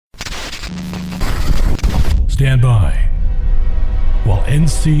stand by while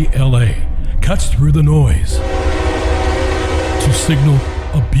NCLA cuts through the noise to signal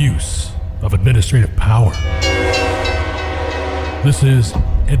abuse of administrative power. This is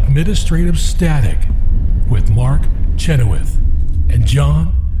Administrative Static with Mark Chenoweth and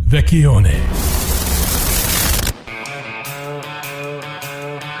John Vecchione.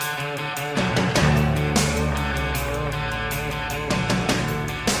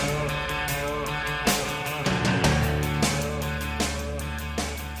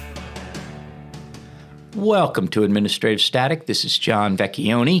 Welcome to Administrative Static. This is John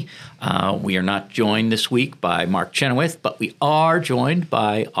Vecchione. We are not joined this week by Mark Chenoweth, but we are joined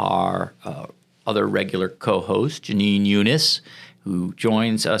by our other regular co-host, Janine Eunice, who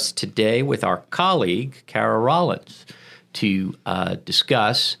joins us today with our colleague, Kara Rollins, to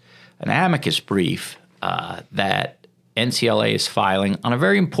discuss an amicus brief that NCLA is filing on a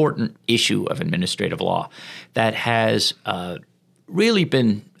very important issue of administrative law that has really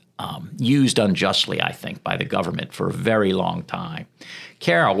been used unjustly, I think, by the government for a very long time.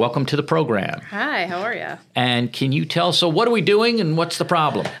 Carol, welcome to the program. Hi, how are you? And can you tell, so what are we doing and what's the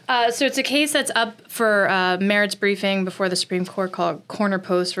problem? So it's a case that's up for merits briefing before the Supreme Court called Corner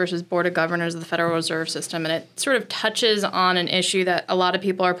Post versus Board of Governors of the Federal Reserve System. And it sort of touches on an issue that a lot of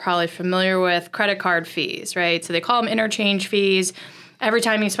people are probably familiar with, credit card fees, right? So they call them interchange fees. Every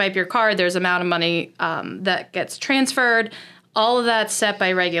time you swipe your card, there's an amount of money that gets transferred. All of that's set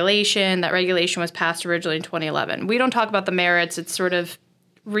by regulation. That regulation was passed originally in 2011. We don't talk about the merits. It's sort of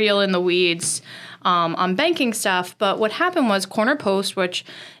real in the weeds on banking stuff. But what happened was Corner Post, which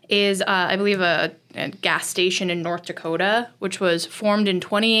is, I believe, a gas station in North Dakota, which was formed in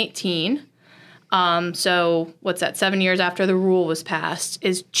 2018. So what's that, 7 years after the rule was passed,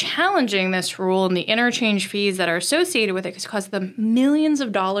 is challenging this rule and the interchange fees that are associated with it because it costs them millions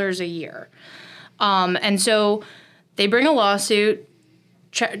of dollars a year. And so they bring a lawsuit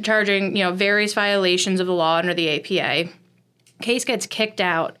charging, various violations of the law under the APA. Case gets kicked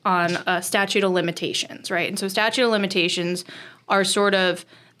out on a statute of limitations, right? And so statute of limitations are sort of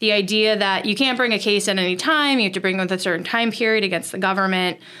the idea that you can't bring a case at any time. You have to bring it with a certain time period against the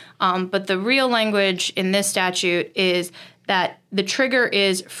government. But the real language in this statute is that the trigger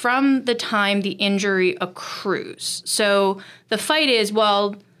is from the time the injury accrues. So the fight is,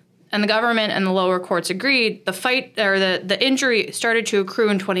 and the government and the lower courts agreed, the injury started to accrue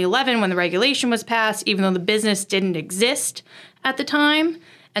in 2011 when the regulation was passed, even though the business didn't exist at the time.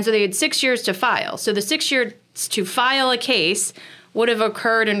 And so they had 6 years to file. So the 6 years to file a case would have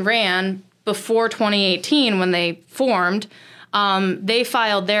occurred and ran before 2018 when they formed. They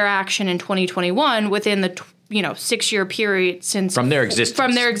filed their action in 2021 within the 6-year period since from their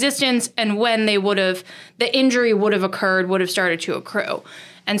existence and when the injury would have started to accrue.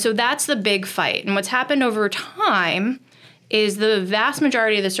 And so that's the big fight. And what's happened over time is the vast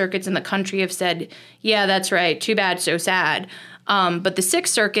majority of the circuits in the country have said, yeah, that's right, too bad, so sad. But the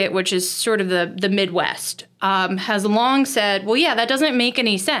Sixth Circuit, which is sort of the Midwest, has long said, well, yeah, that doesn't make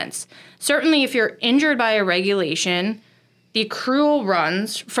any sense. Certainly if you're injured by a regulation, the accrual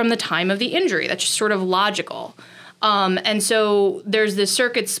runs from the time of the injury. That's just sort of logical. And so there's this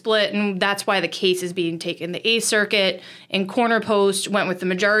circuit split, and that's why the case is being taken. The Eighth Circuit in Corner Post went with the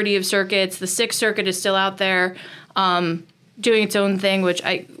majority of circuits. The Sixth Circuit is still out there doing its own thing, which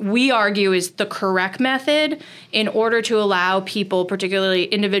we argue is the correct method in order to allow people, particularly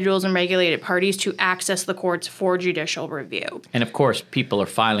individuals and regulated parties, to access the courts for judicial review. And of course, people are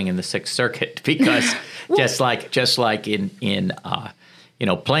filing in the Sixth Circuit because just like in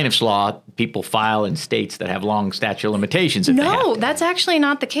plaintiff's law, people file in states that have long statute of limitations. No, that's actually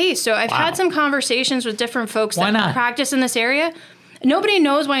not the case. So I've had some conversations with different folks that practice in this area. Nobody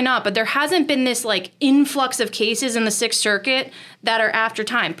knows why not, but there hasn't been this influx of cases in the Sixth Circuit that are after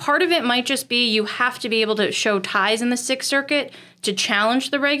time. Part of it might just be you have to be able to show ties in the Sixth Circuit to challenge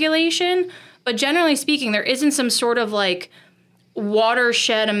the regulation. But generally speaking, there isn't some sort of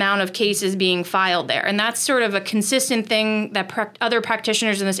watershed amount of cases being filed there. And that's sort of a consistent thing that other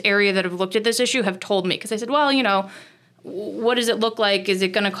practitioners in this area that have looked at this issue have told me. Because I said, what does it look like? Is it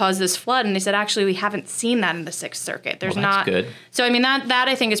going to cause this flood? And they said, actually, we haven't seen that in the Sixth Circuit. There's that's good. So, that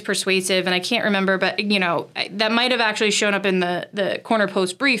I think is persuasive. And I can't remember, but, that might have actually shown up in the Corner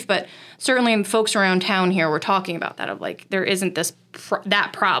Post brief. But certainly folks around town here were talking about that, of there isn't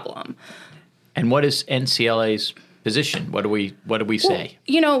that problem. And what is NCLA's position? What do we say?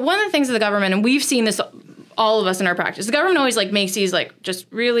 One of the things of the government, and we've seen this, all of us in our practice, the government always makes these just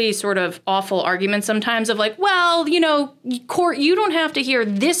really sort of awful arguments sometimes of court, you don't have to hear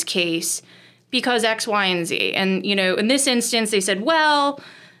this case because X, Y, and Z. And, in this instance, they said,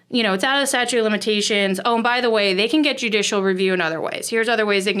 it's out of the statute of limitations. Oh, and by the way, they can get judicial review in other ways. Here's other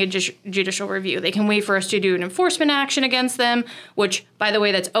ways they can get judicial review. They can wait for us to do an enforcement action against them, which, by the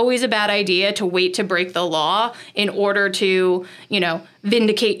way, that's always a bad idea, to wait to break the law in order to,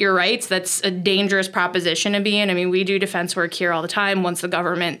 vindicate your rights. That's a dangerous proposition to be in. I mean, we do defense work here all the time. Once the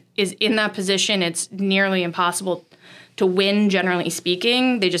government is in that position, it's nearly impossible to win, generally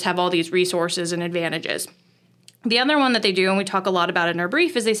speaking. They just have all these resources and advantages. The other one that they do, and we talk a lot about it in our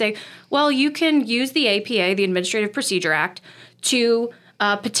brief, is they say, well, you can use the APA, the Administrative Procedure Act, to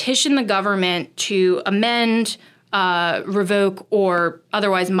petition the government to amend, revoke, or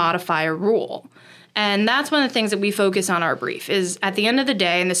otherwise modify a rule. And that's one of the things that we focus on our brief, is at the end of the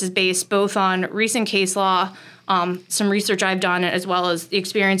day, and this is based both on recent case law, some research I've done, as well as the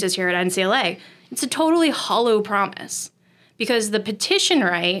experiences here at NCLA, it's a totally hollow promise. Because the petition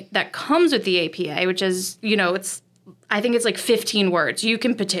right that comes with the APA, which is, I think it's like 15 words, you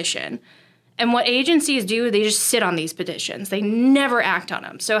can petition. And what agencies do, they just sit on these petitions. They never act on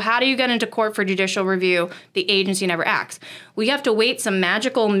them. So how do you get into court for judicial review? The agency never acts. We have to wait some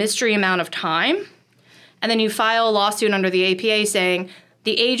magical mystery amount of time, and then you file a lawsuit under the APA saying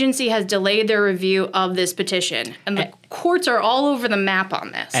the agency has delayed their review of this petition. And the courts are all over the map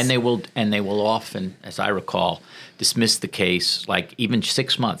on this. And they will often, as I recall, dismiss the case like even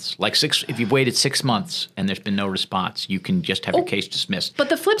 6 months. If you've waited 6 months and there's been no response, you can just have your case dismissed. But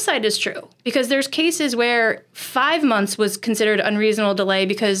the flip side is true, because there's cases where 5 months was considered unreasonable delay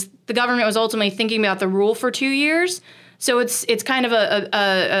because the government was ultimately thinking about the rule for 2 years. So it's kind of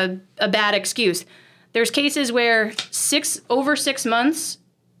a bad excuse. There's cases where over 6 months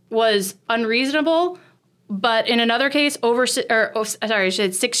was unreasonable, but in another case,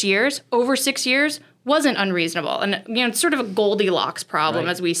 6 years. Over 6 years wasn't unreasonable. And, it's sort of a Goldilocks problem,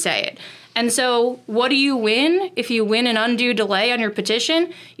 as we say it. And so what do you win? If you win an undue delay on your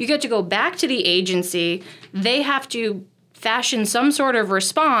petition, you get to go back to the agency. They have to fashion some sort of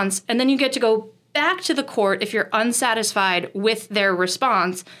response, and then you get to go back to the court if you're unsatisfied with their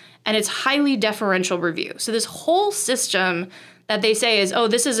response, and it's highly deferential review. So this whole system that they say is,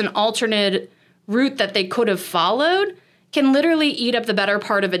 this is an alternate route that they could have followed, can literally eat up the better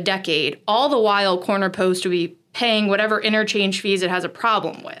part of a decade, all the while Corner Post will be paying whatever interchange fees it has a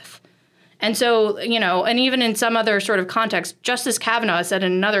problem with. And so, and even in some other sort of context, Justice Kavanaugh said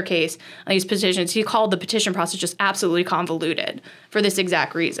in another case on these petitions, he called the petition process just absolutely convoluted for this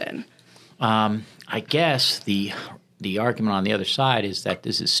exact reason. I guess the argument on the other side is that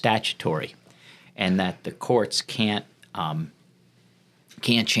this is statutory and that the courts can't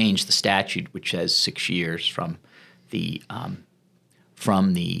change the statute, which says 6 years from the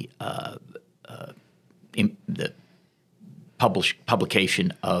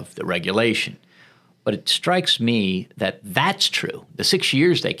publication of the regulation. But it strikes me that that's true. The 6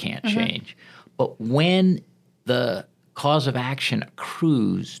 years they can't change. But when the cause of action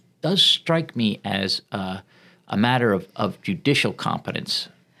accrues, does strike me as a matter of judicial competence,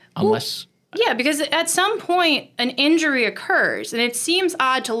 unless... Yeah, because at some point an injury occurs, and it seems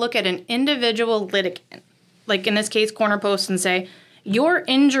odd to look at an individual litigant, like in this case Corner Post, and say, your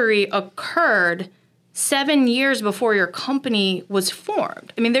injury occurred 7 years before your company was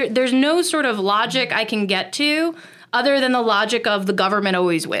formed. I mean, there's no sort of logic I can get to other than the logic of the government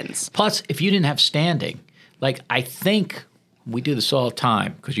always wins. Plus, if you didn't have standing, I think we do this all the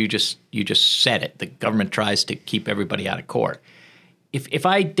time because you just said it. The government tries to keep everybody out of court. If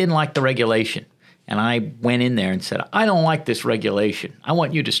I didn't like the regulation and I went in there and said, I don't like this regulation, I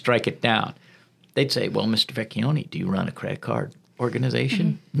want you to strike it down, they'd say, well, Mr. Vecchione, do you run a credit card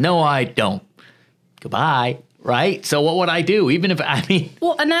organization? No, I don't. Goodbye, right? So what would I do?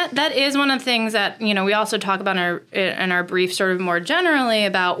 Well, and that is one of the things that, we also talk about in our brief sort of more generally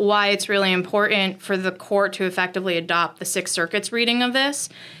about why it's really important for the court to effectively adopt the Sixth Circuit's reading of this,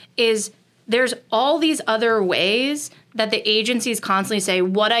 is there's all these other ways that the agencies constantly say,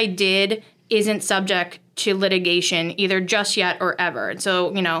 what I did isn't subject to litigation either just yet or ever. And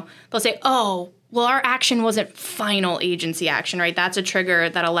so, they'll say, oh, well, our action wasn't final agency action, right? That's a trigger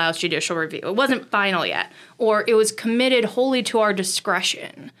that allows judicial review. It wasn't final yet. Or it was committed wholly to our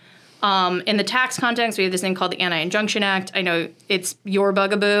discretion. In the tax context, we have this thing called the Anti-Injunction Act. I know it's your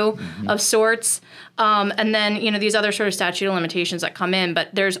bugaboo of sorts. And then, these other sort of statute of limitations that come in. But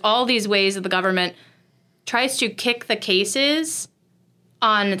there's all these ways that the government tries to kick the cases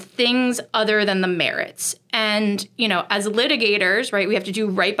on things other than the merits. And, as litigators, right, we have to do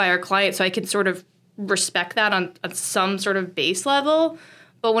right by our client, so I can sort of respect that on some sort of base level.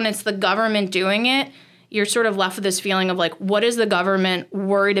 But when it's the government doing it, you're sort of left with this feeling of what is the government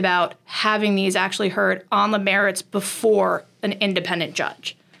worried about having these actually heard on the merits before an independent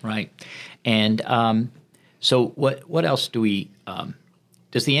judge? Right. And so what else do we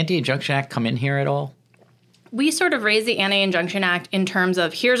does the Anti-Injunction Act come in here at all? We sort of raise the Anti-Injunction Act in terms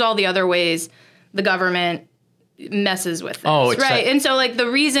of here's all the other ways the government messes with this, right? And so, like, the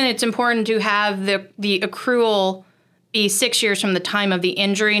reason it's important to have the accrual be 6 years from the time of the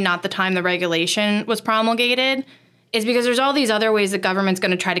injury, not the time the regulation was promulgated, is because there's all these other ways the government's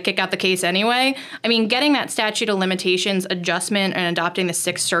going to try to kick out the case anyway. I mean, getting that statute of limitations adjustment and adopting the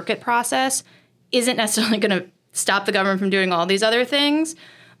Sixth Circuit process isn't necessarily going to stop the government from doing all these other things.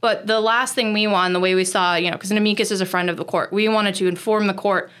 But the last thing we want, the way we saw, because an amicus is a friend of the court, we wanted to inform the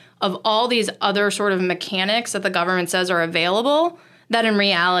court of all these other sort of mechanics that the government says are available that in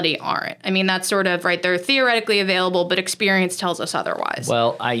reality aren't. I mean, that's sort of, right, they're theoretically available, but experience tells us otherwise.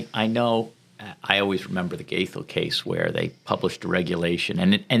 Well, I know, I always remember the Gaithel case where they published a regulation,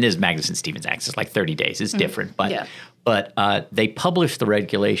 and this Magnuson-Stevens Act is like 30 days. It's different, but they published the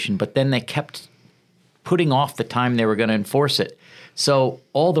regulation, but then they kept putting off the time they were going to enforce it. So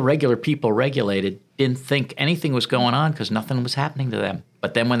all the regular people regulated didn't think anything was going on because nothing was happening to them.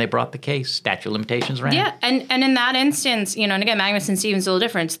 But then when they brought the case, statute of limitations ran. Yeah, and in that instance, and again, Magnuson-Stevens is a little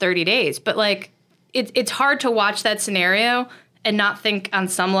different. It's 30 days. But, like, it's hard to watch that scenario and not think on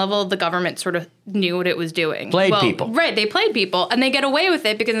some level the government sort of knew what it was doing. Played people. Right, they played people. And they get away with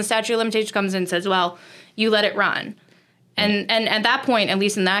it because the statute of limitations comes in and says, well, you let it run. And at that point, at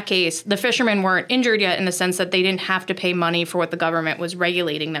least in that case, the fishermen weren't injured yet in the sense that they didn't have to pay money for what the government was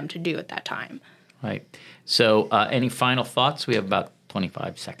regulating them to do at that time. Right. So any final thoughts? We have about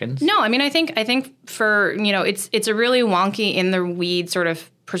 25 seconds. No, I mean, I think for, it's a really wonky in the weeds sort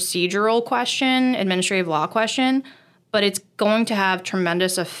of procedural question, administrative law question, but it's going to have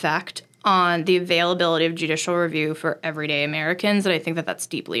tremendous effect on the availability of judicial review for everyday Americans, and I think that that's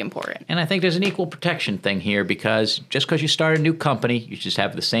deeply important. And I think there's an equal protection thing here because just because you start a new company, you just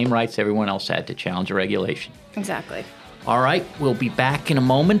have the same rights everyone else had to challenge a regulation. Exactly. All right, we'll be back in a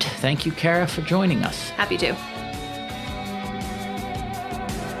moment. Thank you, Kara, for joining us. Happy to.